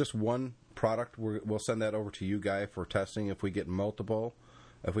just one product, we'll send that over to you, Guy, for testing. If we get multiple,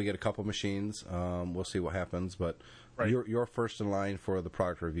 if we get a couple machines, we'll see what happens. But you're first in line for the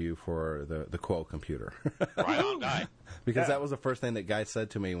product review for the Quo computer. Right on, Guy. Because that was the first thing that Guy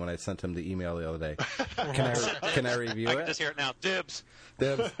said to me when I sent him the email the other day. Can I review it? I can just hear it now. Dibs.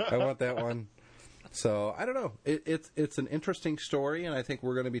 Dibs. I want that one. So I don't know. It's an interesting story, and I think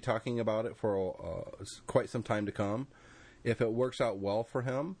we're going to be talking about it for quite some time to come. If it works out well for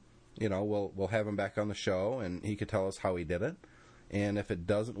him, we'll have him back on the show, and he could tell us how he did it. And if it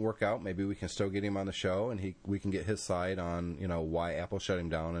doesn't work out, maybe we can still get him on the show, and we can get his side on why Apple shut him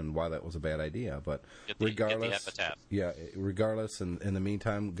down and why that was a bad idea. But regardless, in the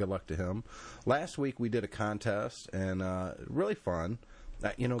meantime, good luck to him. Last week we did a contest, and really fun.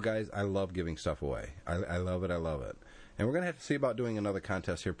 Guys, I love giving stuff away. I love it. And we're going to have to see about doing another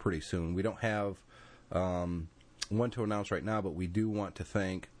contest here pretty soon. We don't have one to announce right now, but we do want to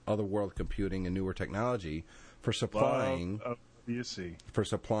thank Otherworld Computing and Newer Technology for supplying You see. For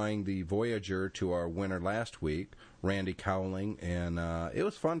supplying the Voyager to our winner last week, Randy Cowling, and it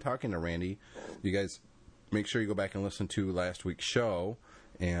was fun talking to Randy. You guys make sure you go back and listen to last week's show,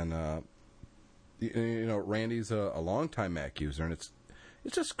 and Randy's a longtime Mac user, and it's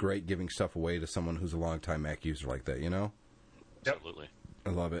just great giving stuff away to someone who's a longtime Mac user like that, Yep. Absolutely. I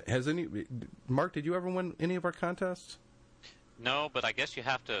love it. Mark, did you ever win any of our contests? No, but I guess you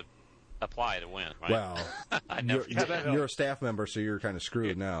have to apply to win, right? Well, you're a staff member, so you're kind of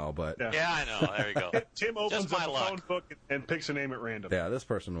screwed now. But yeah, I know. There you go. Tim opens up a phone book and picks a name at random. Yeah, this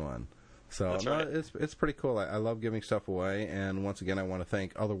person won. So That's right. It's pretty cool. I love giving stuff away, and once again, I want to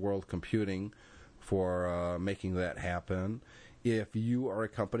thank Otherworld Computing for making that happen. If you are a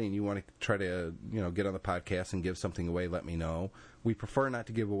company and you want to try to get on the podcast and give something away, let me know. We prefer not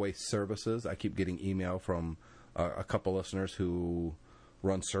to give away services. I keep getting email from a couple listeners who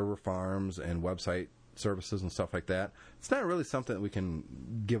run server farms and website services and stuff like that. It's not really something that we can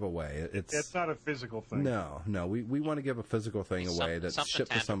give away. It's not a physical thing. No. We want to give a physical thing away that's shipped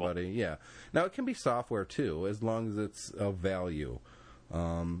tangible to somebody. Yeah. Now, it can be software, too, as long as it's of value.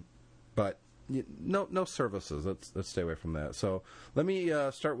 But no services. Let's stay away from that. So let me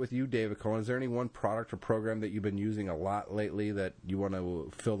start with you, David Cohen. Is there any one product or program that you've been using a lot lately that you want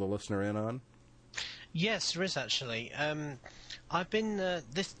to fill the listener in on? Yes, there is actually. I've been.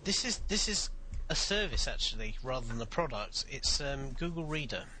 This is a service actually, rather than a product. It's Google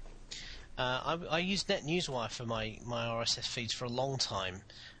Reader. I used NetNewsWire for my RSS feeds for a long time.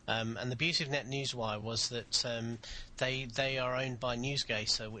 And the beauty of NetNewsWire was that they are owned by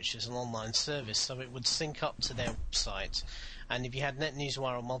Newsgator, which is an online service, so it would sync up to their website. And if you had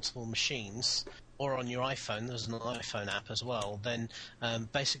NetNewsWire on multiple machines, or on your iPhone, there's an iPhone app as well, then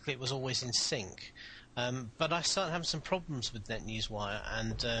basically it was always in sync. But I started having some problems with NetNewsWire,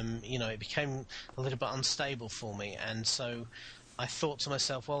 and it became a little bit unstable for me. And so I thought to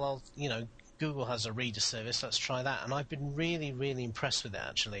myself, well, Google has a reader service, let's try that. And I've been really, really impressed with it,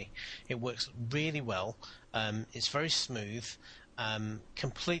 actually. It works really well. It's very smooth,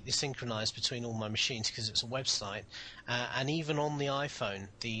 completely synchronized between all my machines because it's a website. And even on the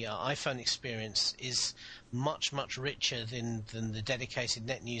iPhone experience is much, much richer than the dedicated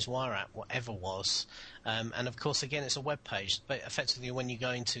NetNewsWire app, whatever was. And of course, again, it's a web page. But effectively, when you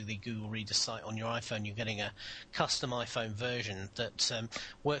go into the Google Reader site on your iPhone, you're getting a custom iPhone version that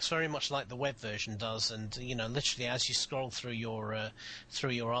works very much like the web version does. And literally, as you scroll through your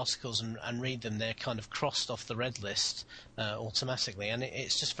articles and read them, they're kind of crossed off the red list automatically. And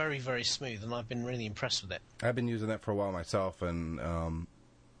it's just very, very smooth. And I've been really impressed with it. I've been using that for a while myself, and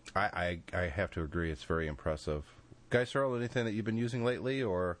I have to agree, it's very impressive. Guy Searle, anything that you've been using lately,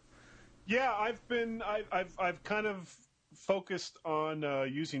 or? Yeah, I've kind of focused on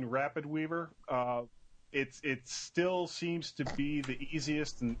using RapidWeaver. It still seems to be the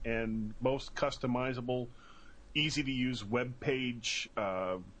easiest and most customizable, easy to use web page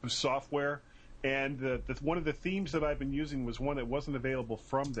software. And one of the themes that I've been using was one that wasn't available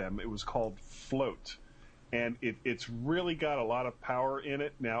from them. It was called Float. And it's really got a lot of power in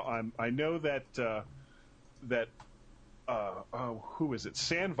it. Now I know that who is it?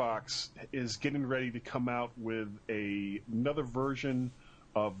 Sandvox is getting ready to come out with another version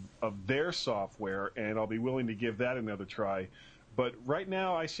of their software, and I'll be willing to give that another try. But right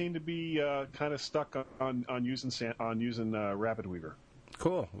now, I seem to be kind of stuck on using RapidWeaver.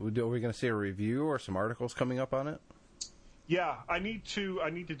 Cool. Are we going to see a review or some articles coming up on it? Yeah, I need to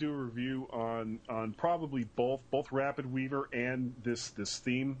do a review on probably both RapidWeaver and this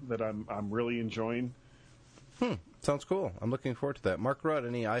theme that I'm really enjoying. Sounds cool. I'm looking forward to that. Mark Rudd,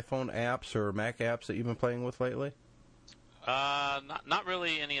 any iPhone apps or Mac apps that you've been playing with lately? Not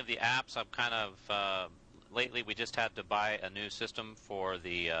really any of the apps. I'm kind of lately we just had to buy a new system for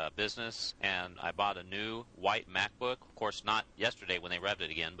the business, and I bought a new white MacBook. Of course, not yesterday when they revved it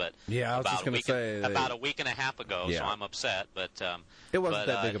again, but yeah, I was just going to say about a week and a half ago. Yeah. So I'm upset, but it wasn't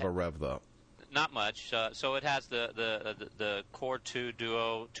that big of a rev though. Not much. So it has the Core 2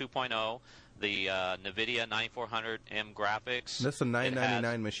 Duo 2.0. The NVIDIA 9400M graphics. This is a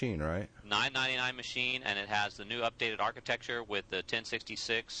 $999 machine, right? $999 machine, and it has the new updated architecture with the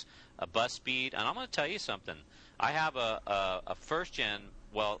 1066 bus speed. And I'm going to tell you something. I have a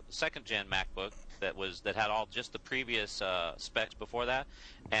second-gen MacBook that had all just the previous specs before that,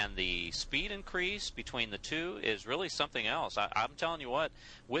 and the speed increase between the two is really something else. I'm telling you what,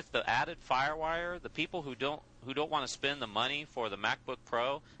 with the added FireWire, the people who don't want to spend the money for the MacBook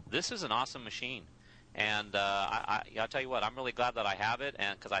Pro, this is an awesome machine. And I'll tell you what, I'm really glad that I have it,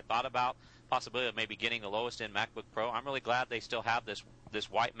 and because I thought about possibility of maybe getting the lowest end MacBook Pro. I'm really glad they still have this this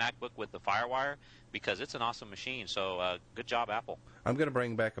white MacBook with the FireWire, because it's an awesome machine. So good job, Apple. I'm going to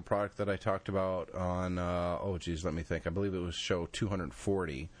bring back a product that I talked about on, let me think. I believe it was show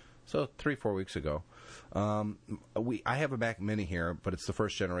 240, so 3-4 weeks ago. I have a Mac Mini here, but it's the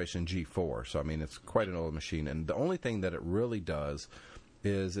first generation G4, so I mean it's quite an old machine. And the only thing that it really does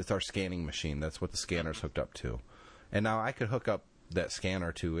is it's our scanning machine. That's what the scanner's hooked up to. And now I could hook up that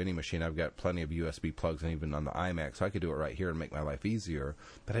scanner to any machine. I've got plenty of USB plugs, and even on the iMac, so I could do it right here and make my life easier.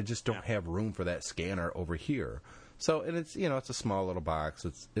 But I just don't have room for that scanner over here. So, and it's it's a small little box.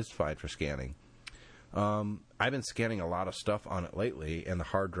 It's fine for scanning. I've been scanning a lot of stuff on it lately, and the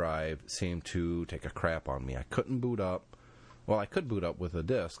hard drive seemed to take a crap on me. I couldn't boot up. Well, I could boot up with a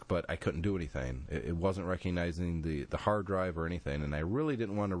disk, but I couldn't do anything. It wasn't recognizing the hard drive or anything, and I really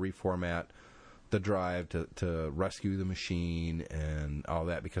didn't want to reformat the drive to rescue the machine and all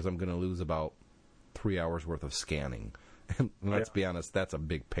that, because I'm going to lose about 3 hours worth of scanning. And let's be honest, that's a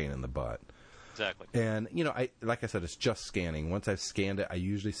big pain in the butt. Exactly. And, like I said, it's just scanning. Once I've scanned it, I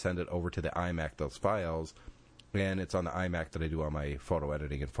usually send it over to the iMac, those files, and it's on the iMac that I do all my photo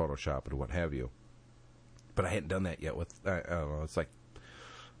editing and Photoshop and what have you. But I hadn't done that yet with, I don't know, it's like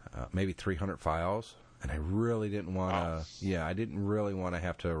maybe 300 files, and I really didn't want to, I didn't really want to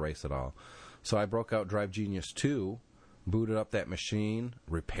have to erase it all. So I broke out Drive Genius 2, booted up that machine,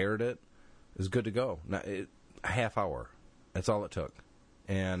 repaired it. It was good to go. Now, a half hour. That's all it took.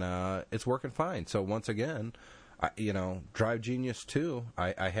 And it's working fine. So once again, Drive Genius 2,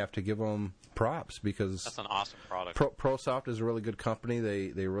 I have to give them props, because that's an awesome product. ProSoft is a really good company.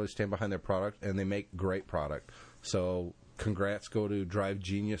 They really stand behind their product, and they make great product. So congrats go to Drive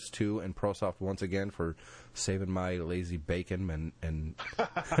Genius 2 and ProSoft once again for saving my lazy bacon and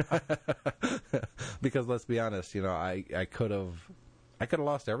because let's be honest, I could have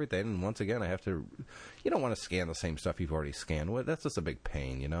lost everything, and once again I have to. You don't want to scan the same stuff you've already scanned. That's just a big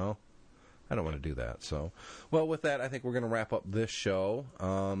pain, I don't want to do that. So, well, with that, I think we're going to wrap up this show.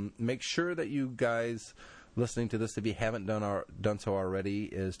 Make sure that you guys listening to this, if you haven't done so already,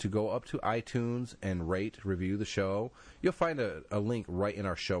 is to go up to iTunes and review the show. You'll find a link right in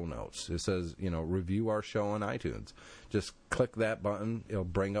our show notes. It says, review our show on iTunes. Just click that button. It'll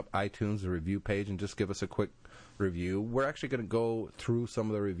bring up iTunes, the review page, and just give us a quick review. We're actually going to go through some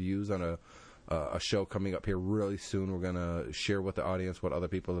of the reviews on a show coming up here really soon. We're going to share with the audience what other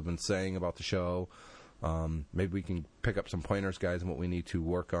people have been saying about the show. Maybe we can pick up some pointers, guys, on what we need to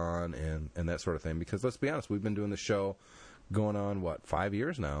work on and that sort of thing. Because let's be honest, we've been doing the show going on, 5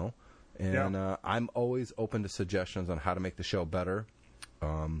 years now? And I'm always open to suggestions on how to make the show better,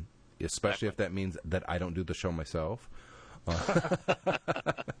 especially if that means that I don't do the show myself. You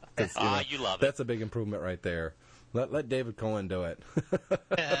love it. That's a big improvement right there. Let David Cohen do it.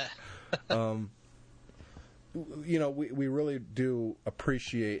 We really do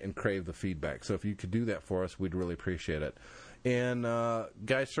appreciate and crave the feedback. So if you could do that for us, we'd really appreciate it. And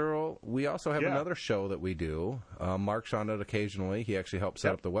Guy Searle, we also have another show that we do. Mark's on it occasionally. He actually helped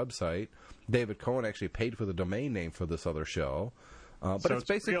set up the website. David Cohen actually paid for the domain name for this other show. But so it's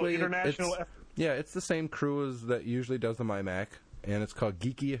basically international. It's the same crew as that usually does the MyMac, and it's called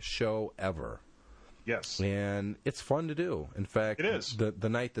Geekiest Show Ever. Yes. And it's fun to do. In fact, it is. The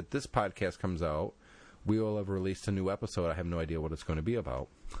night that this podcast comes out, we will have released a new episode. I have no idea what it's going to be about.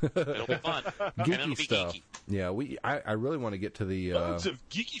 It'll be fun. Geeky stuff. Geeky. Yeah, I really want to get to the... Loads of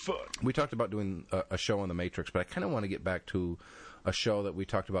geeky fun. We talked about doing a show on the Matrix, but I kind of want to get back to a show that we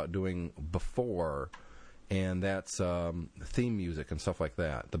talked about doing before, and that's theme music and stuff like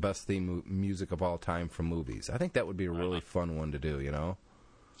that. The best theme music of all time from movies. I think that would be a really fun one to do,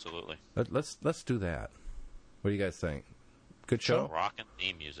 Absolutely. Let's do that. What do you guys think? Good show? Rockin'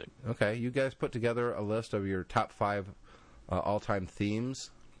 theme music. Okay, you guys put together a list of your top 5 all-time themes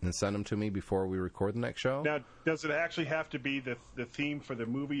and send them to me before we record the next show. Now, does it actually have to be the theme for the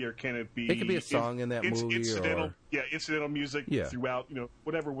movie, or can it be... It could be a song in that movie. Incidental, incidental music throughout,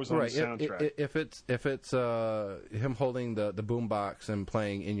 whatever was on the soundtrack. If it's him holding the boombox and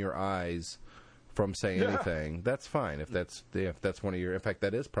playing In Your Eyes from Say Anything, that's fine. If that's one of your... In fact,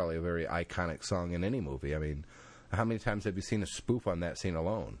 that is probably a very iconic song in any movie. I mean... How many times have you seen a spoof on that scene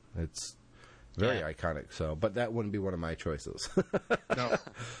alone? It's very iconic. So, but that wouldn't be one of my choices. No.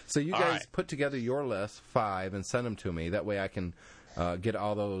 So you guys put together your list, 5, and send them to me. That way I can get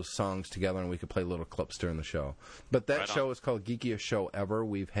all those songs together and we could play little clips during the show. But that show is called Geekiest Show Ever.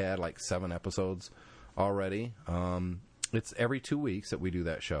 We've had like 7 episodes already. It's every 2 weeks that we do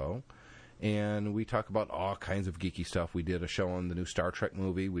that show. And we talk about all kinds of geeky stuff. We did a show on the new Star Trek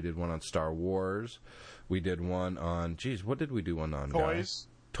movie. We did one on Star Wars. We did one on... Geez, what did we do one on, Toys. Guys?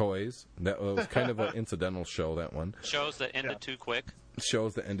 Toys. That was kind of an incidental show, that one. Shows that ended too quick.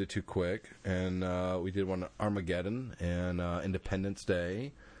 shows that ended too quick, and we did one on Armageddon and Independence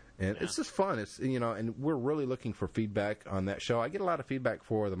Day. And it's just fun. It's and we're really looking for feedback on that show. I get a lot of feedback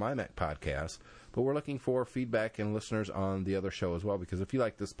for the MyMac podcast, but we're looking for feedback and listeners on the other show as well, because if you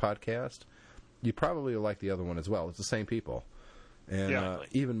like this podcast, you probably will like the other one as well. It's the same people. And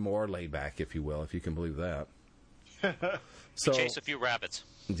even more laid back, if you will, if you can believe that. So, chase a few rabbits.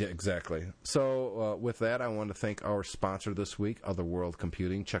 Yeah, exactly. So with that, I want to thank our sponsor this week, Otherworld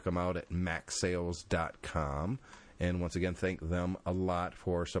Computing. Check them out at macsales.com. And once again, thank them a lot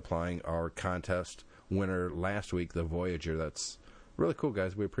for supplying our contest winner last week, the Voyager. That's really cool,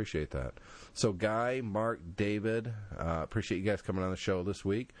 guys. We appreciate that. So Guy, Mark, David, appreciate you guys coming on the show this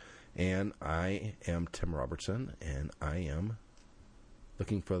week. And I am Tim Robertson, and I am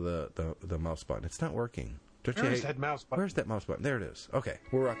looking for the mouse button. It's not working. Where's that mouse button? Where's that mouse button? There it is. Okay,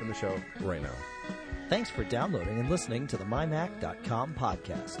 we're rocking the show right now. Thanks for downloading and listening to the MyMac.com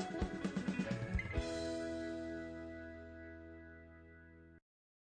podcast.